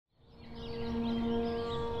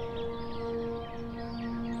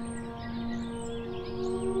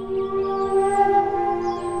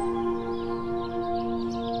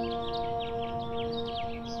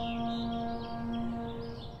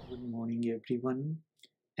everyone.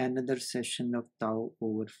 Another session of Tao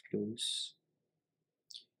Overflows.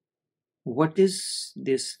 What is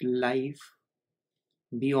this life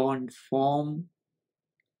beyond form,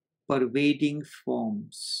 pervading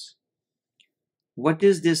forms? What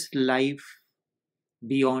is this life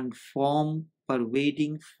beyond form,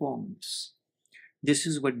 pervading forms? This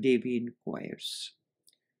is what Devi inquires.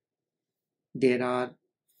 There are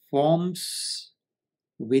forms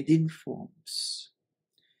within forms.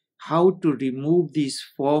 How to remove these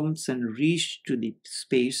forms and reach to the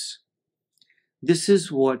space? This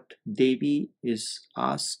is what Devi is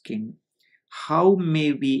asking. How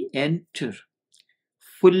may we enter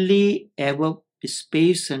fully ever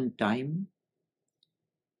space and time?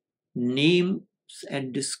 Names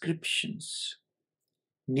and descriptions.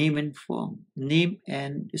 Name and form. Name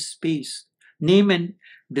and space. Name and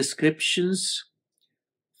descriptions.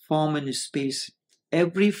 Form and space.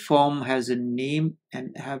 Every form has a name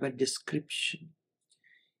and have a description.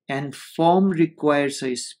 And form requires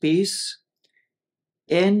a space,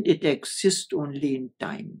 and it exists only in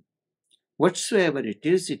time. Whatsoever it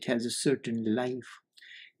is, it has a certain life.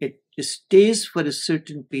 It stays for a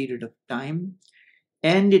certain period of time,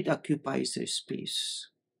 and it occupies a space.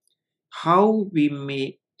 How we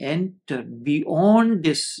may enter beyond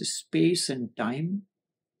this space and time,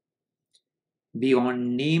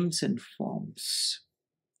 beyond names and forms.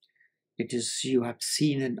 It is, you have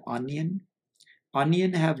seen an onion.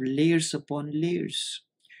 Onion have layers upon layers.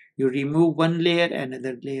 You remove one layer,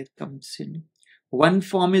 another layer comes in. One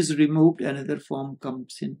form is removed, another form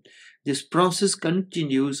comes in. This process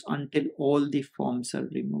continues until all the forms are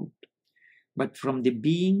removed. But from the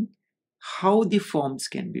being, how the forms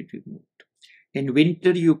can be removed? In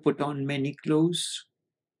winter, you put on many clothes,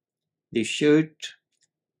 the shirt,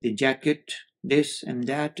 the jacket, this and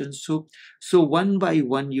that, and so one by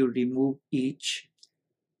one you remove each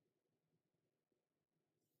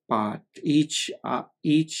part, each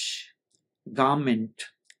garment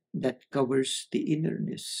that covers the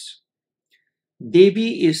innerness.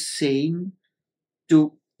 Devi is saying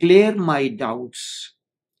to clear my doubts.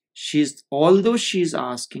 Although she's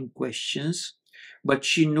asking questions, but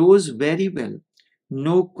she knows very well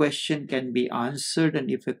no question can be answered, and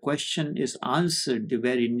if a question is answered, the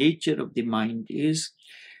very nature of the mind is,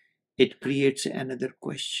 it creates another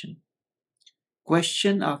question.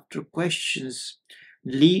 Question after questions,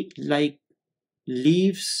 like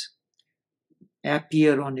leaves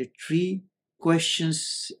appear on a tree,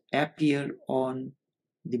 questions appear on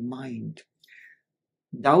the mind.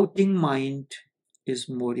 Doubting mind is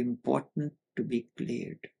more important to be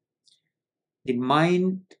cleared. The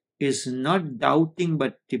mind is not doubting,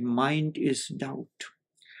 but the mind is doubt.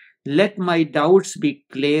 Let my doubts be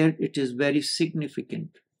cleared. It is very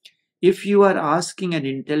significant. If you are asking an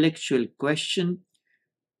intellectual question,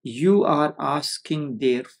 you are asking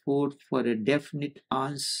therefore for a definite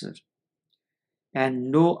answer,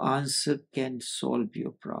 and no answer can solve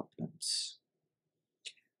your problems.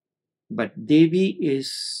 But Devi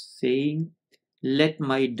is saying, let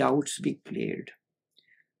my doubts be cleared.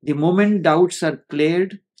 The moment doubts are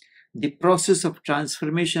cleared, the process of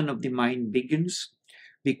transformation of the mind begins,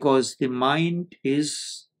 because the mind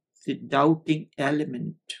is the doubting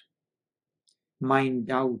element. Mind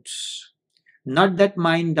doubts. Not that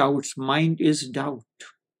mind doubts, mind is doubt.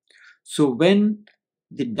 So when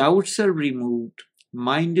the doubts are removed,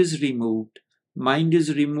 mind is removed,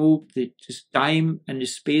 the time and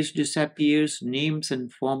space disappears, names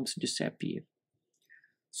and forms disappear.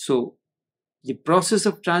 So the process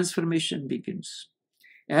of transformation begins.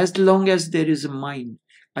 As long as there is a mind,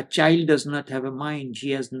 a child does not have a mind.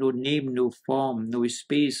 He has no name, no form, no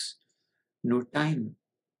space, no time.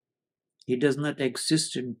 He does not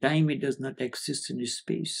exist in time, he does not exist in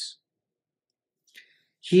space.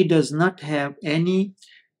 He does not have any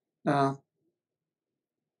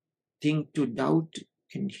thing to doubt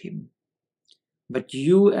in him. But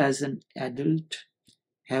you as an adult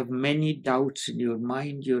have many doubts in your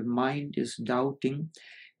mind is doubting,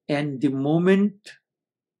 and the moment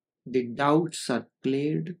the doubts are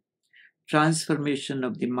cleared, transformation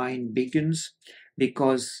of the mind begins,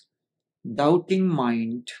 because doubting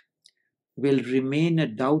mind will remain a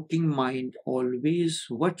doubting mind always,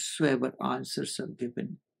 whatsoever answers are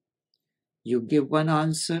given. You give one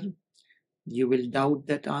answer, you will doubt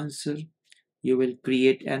that answer, you will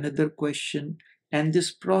create another question, and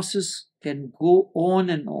this process can go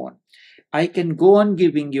on and on. I can go on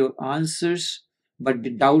giving you answers, but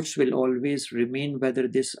the doubts will always remain whether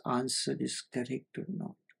this answer is correct or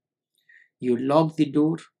not. You lock the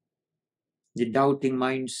door, the doubting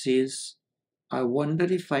mind says, I wonder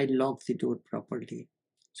if I locked the door properly.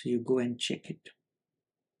 So you go and check it.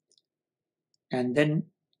 And then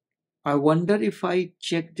I wonder if I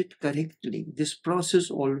checked it correctly. This process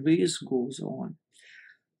always goes on.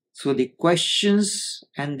 So the questions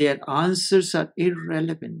and their answers are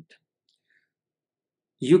irrelevant.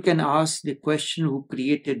 You can ask the question, who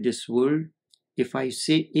created this world? If I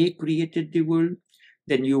say A created the world,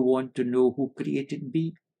 then you want to know who created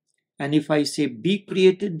B. And if I say B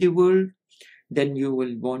created the world, then you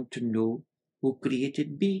will want to know who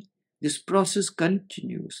created B. This process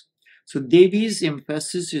continues. So Devi's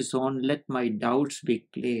emphasis is on let my doubts be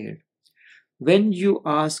cleared. When you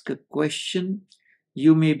ask a question,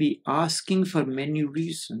 you may be asking for many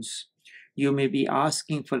reasons. You may be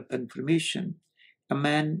asking for confirmation. A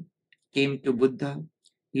man came to Buddha.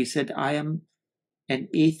 He said, I am an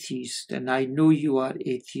atheist, and I know you are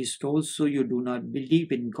atheist also. You do not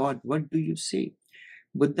believe in God. What do you say?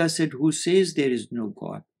 Buddha said, who says there is no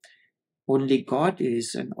God? Only God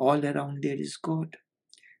is, and all around there is God.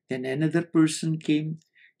 Then another person came.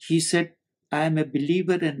 He said, I am a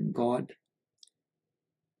believer in God.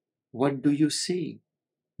 What do you say?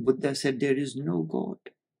 Buddha said, there is no God.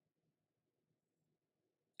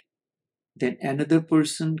 Then another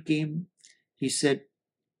person came. He said,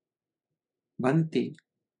 Bhante,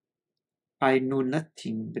 I know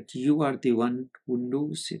nothing, but you are the one who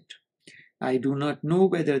knows it. I do not know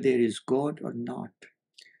whether there is God or not.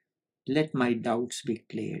 Let my doubts be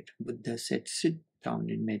cleared. Buddha said, sit down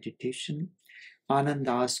in meditation. Anand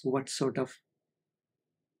asked, what sort of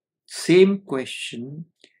same question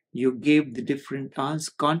you gave the different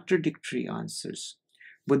contradictory answers.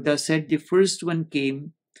 Buddha said the first one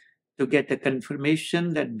came to get a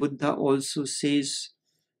confirmation that Buddha also says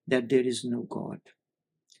that there is no God.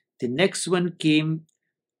 The next one came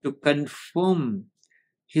to confirm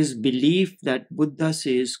his belief that Buddha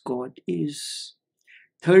says God is.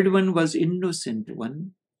 Third one was innocent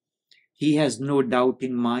one. He has no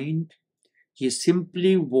doubting mind. He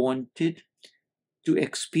simply wanted to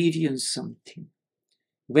experience something.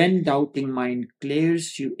 When doubting mind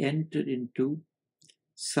clears, you enter into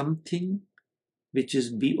something which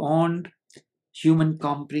is beyond human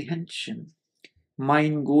comprehension.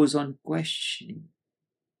 Mind goes on questioning.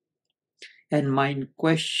 And mind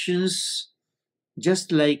questions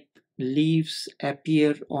just like leaves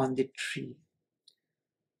appear on the tree.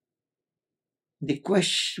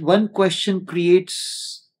 One question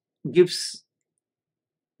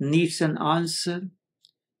needs an answer,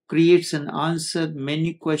 creates an answer.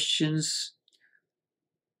 Many questions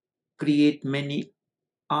create many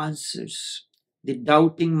answers. The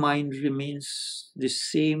doubting mind remains the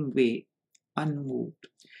same way, unmoved.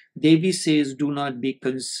 Devi says, do not be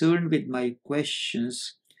concerned with my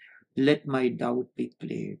questions. Let my doubt be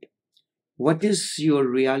cleared. What is your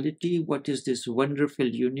reality? What is this wonderful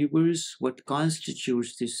universe? What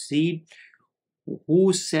constitutes the seed?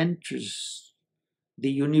 Who centers the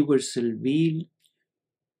universal wheel?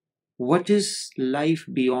 What is life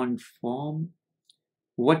beyond form?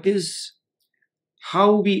 What is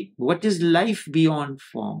life beyond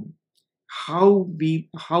form? How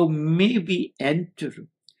may we enter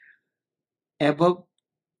above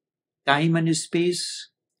time and space?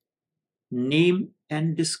 Name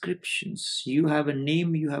and descriptions. You have a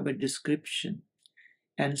name, you have a description.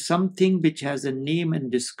 And something which has a name and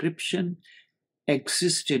description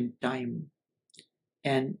exists in time.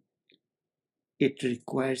 And it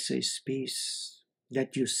requires a space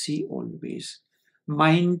that you see always.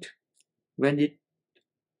 Mind,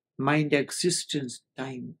 mind exists in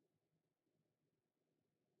time.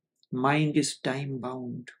 Mind is time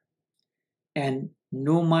bound. And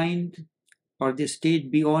no mind or the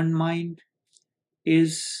state beyond mind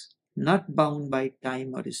is not bound by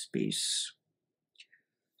time or space.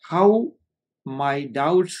 How my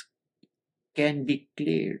doubts can be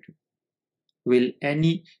cleared? Will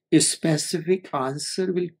any specific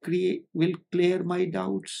answer will clear my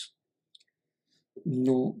doubts?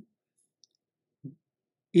 No.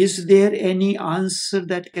 Is there any answer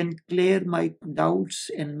that can clear my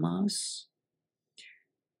doubts en masse?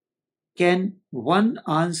 Can one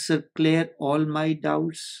answer clear all my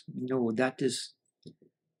doubts? No, that is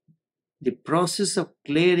the process of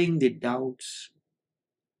clearing the doubts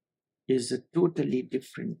is a totally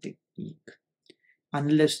different technique.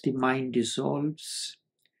 Unless the mind dissolves,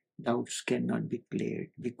 doubts cannot be cleared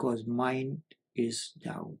because mind is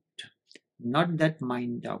doubt. Not that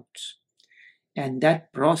mind doubts. And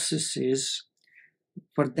that process is,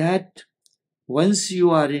 for that, once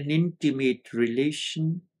you are in intimate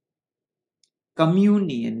relation,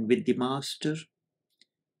 communion with the Master,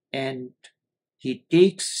 and he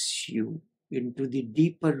takes you into the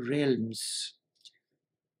deeper realms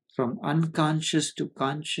from unconscious to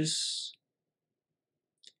conscious,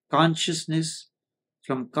 consciousness,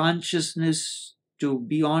 from consciousness to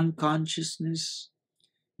beyond consciousness,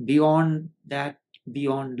 beyond that,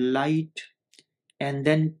 beyond light, and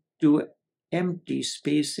then to empty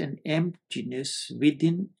space and emptiness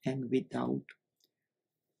within and without,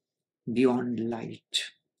 beyond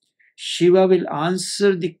light. Shiva will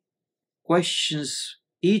answer the questions,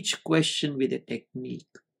 each question with a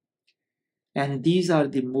technique. And these are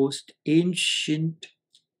the most ancient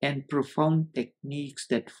and profound techniques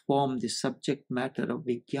that form the subject matter of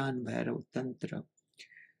Vigyan Bhairav Tantra.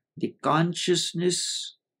 The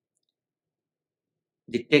consciousness,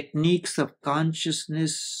 the techniques of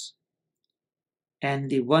consciousness, and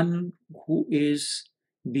the one who is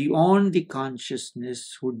beyond the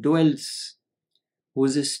consciousness, who dwells,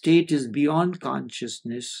 whose state is beyond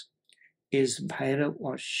consciousness, is Bhairav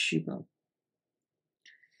or Shiva.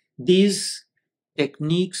 These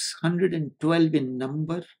techniques, 112 in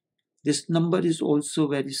number, this number is also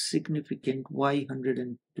very significant. Why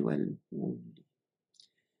 112 only?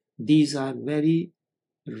 These are very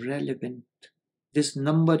relevant. This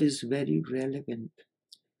number is very relevant.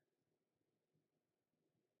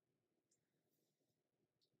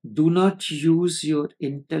 Do not use your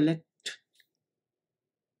intellect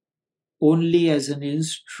only as an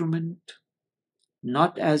instrument,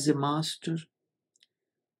 not as a master.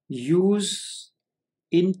 Use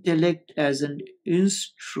intellect as an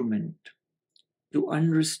instrument to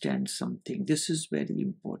understand something. This is very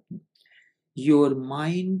important. Your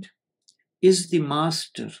mind is the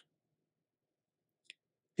master.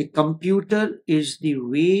 The computer is the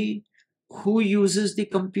way. Who uses the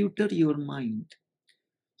computer? Your mind.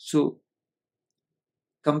 So,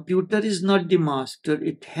 computer is not the master.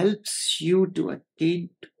 It helps you to attain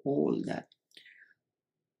to all that.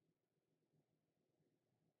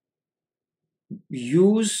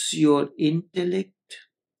 Use your intellect,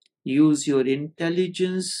 use your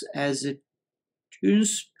intelligence as an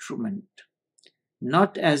instrument,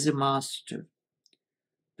 not as a master,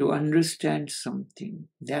 to understand something.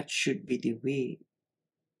 That should be the way.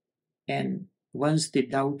 And once the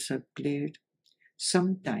doubts are cleared,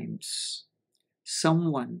 sometimes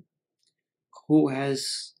someone who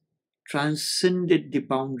has transcended the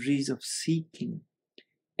boundaries of seeking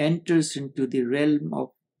enters into the realm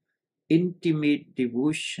of intimate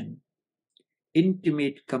devotion,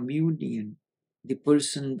 intimate communion. The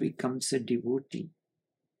person becomes a devotee.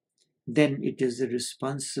 Then it is the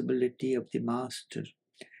responsibility of the master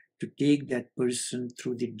to take that person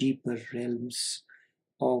through the deeper realms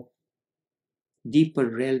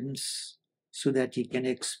so that he can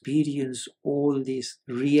experience all these,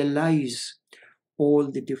 realize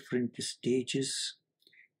all the different stages,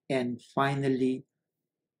 and finally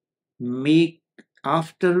make,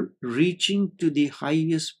 after reaching to the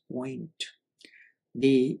highest point,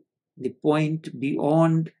 the point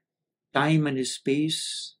beyond time and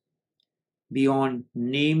space, beyond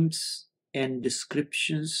names and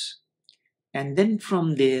descriptions, and then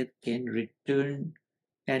from there can return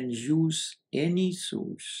and use any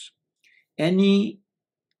source, any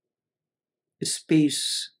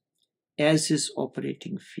space as his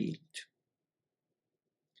operating field.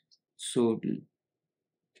 So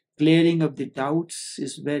clearing of the doubts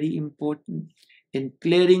is very important. In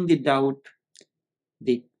clearing the doubt,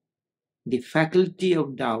 the faculty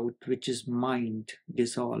of doubt, which is mind,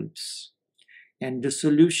 dissolves. And the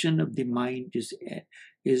solution of the mind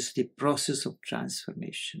is the process of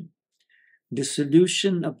transformation. The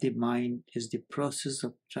solution of the mind is the process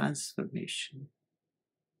of transformation.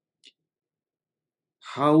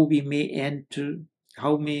 How we may enter,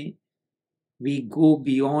 how may we go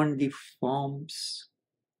beyond the forms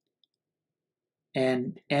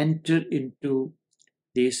and enter into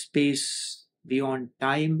the space beyond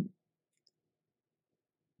time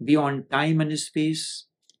and space,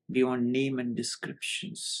 beyond name and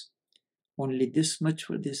descriptions. Only this much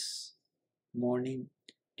for this morning.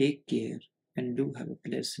 Take care and do have a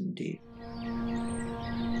pleasant day.